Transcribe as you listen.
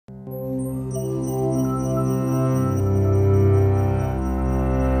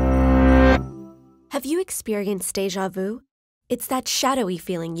experience déjà vu? It's that shadowy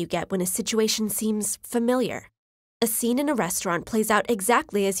feeling you get when a situation seems familiar. A scene in a restaurant plays out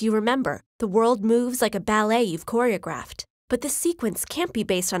exactly as you remember. The world moves like a ballet you've choreographed. But this sequence can't be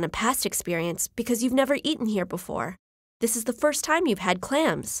based on a past experience because you've never eaten here before. This is the first time you've had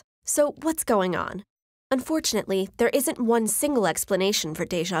clams. So what's going on? Unfortunately, there isn't one single explanation for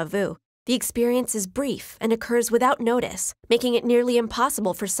déjà vu. The experience is brief and occurs without notice, making it nearly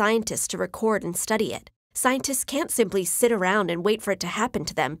impossible for scientists to record and study it. Scientists can't simply sit around and wait for it to happen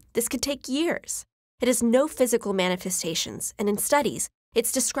to them. This could take years. It has no physical manifestations, and in studies,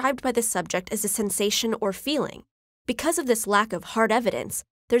 it's described by the subject as a sensation or feeling. Because of this lack of hard evidence,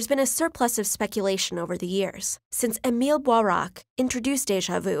 there's been a surplus of speculation over the years. Since Émile Boirac introduced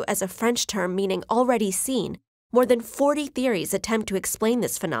déjà vu as a French term meaning already seen, more than 40 theories attempt to explain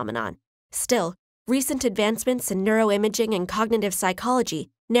this phenomenon. Still, recent advancements in neuroimaging and cognitive psychology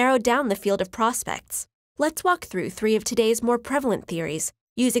narrowed down the field of prospects. Let's walk through 3 of today's more prevalent theories,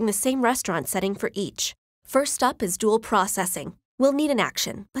 using the same restaurant setting for each. First up is dual processing. We'll need an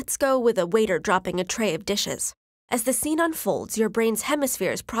action. Let's go with a waiter dropping a tray of dishes. As the scene unfolds, your brain's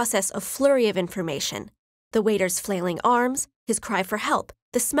hemispheres process a flurry of information. The waiter's flailing arms, his cry for help,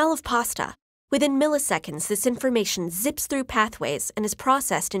 the smell of pasta. Within milliseconds, this information zips through pathways and is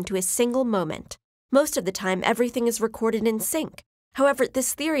processed into a single moment. Most of the time, everything is recorded in sync. However,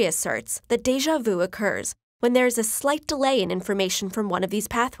 this theory asserts that déjà vu occurs when there is a slight delay in information from one of these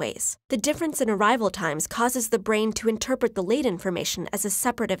pathways. The difference in arrival times causes the brain to interpret the late information as a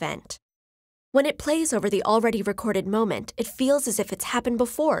separate event. When it plays over the already recorded moment, it feels as if it's happened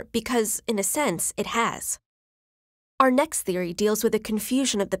before because, in a sense, it has. Our next theory deals with a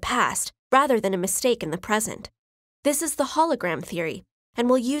confusion of the past rather than a mistake in the present. This is the hologram theory, and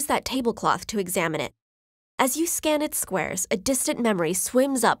we'll use that tablecloth to examine it. As you scan its squares, a distant memory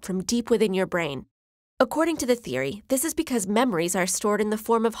swims up from deep within your brain. According to the theory, this is because memories are stored in the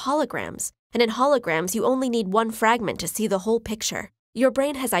form of holograms, and in holograms you only need one fragment to see the whole picture. Your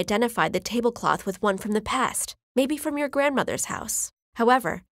brain has identified the tablecloth with one from the past, maybe from your grandmother's house.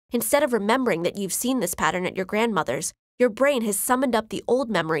 However, instead of remembering that you've seen this pattern at your grandmother's, your brain has summoned up the old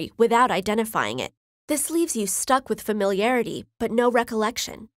memory without identifying it. This leaves you stuck with familiarity, but no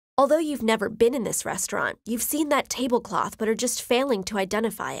recollection. Although you've never been in this restaurant, you've seen that tablecloth but are just failing to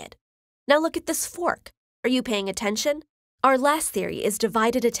identify it. Now look at this fork. Are you paying attention? Our last theory is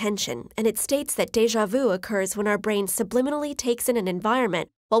divided attention, and it states that déjà vu occurs when our brain subliminally takes in an environment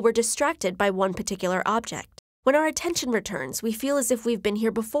while we're distracted by one particular object. When our attention returns, we feel as if we've been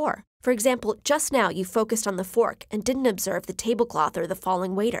here before. For example, just now you focused on the fork and didn't observe the tablecloth or the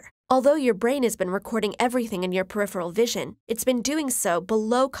falling waiter. Although your brain has been recording everything in your peripheral vision, it's been doing so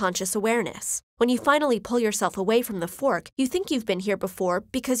below conscious awareness. When you finally pull yourself away from the fork, you think you've been here before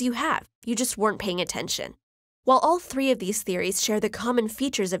because you have. You just weren't paying attention. While all 3 of these theories share the common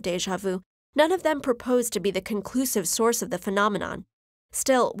features of déjà vu, none of them propose to be the conclusive source of the phenomenon.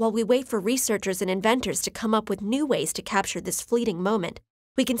 Still, while we wait for researchers and inventors to come up with new ways to capture this fleeting moment,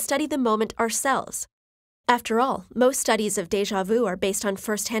 we can study the moment ourselves. After all, most studies of déjà vu are based on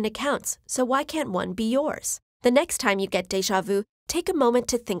first-hand accounts, so why can't one be yours? The next time you get déjà vu, take a moment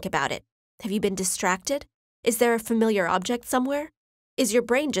to think about it. Have you been distracted? Is there a familiar object somewhere? Is your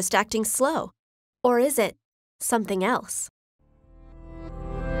brain just acting slow? Or is it something else?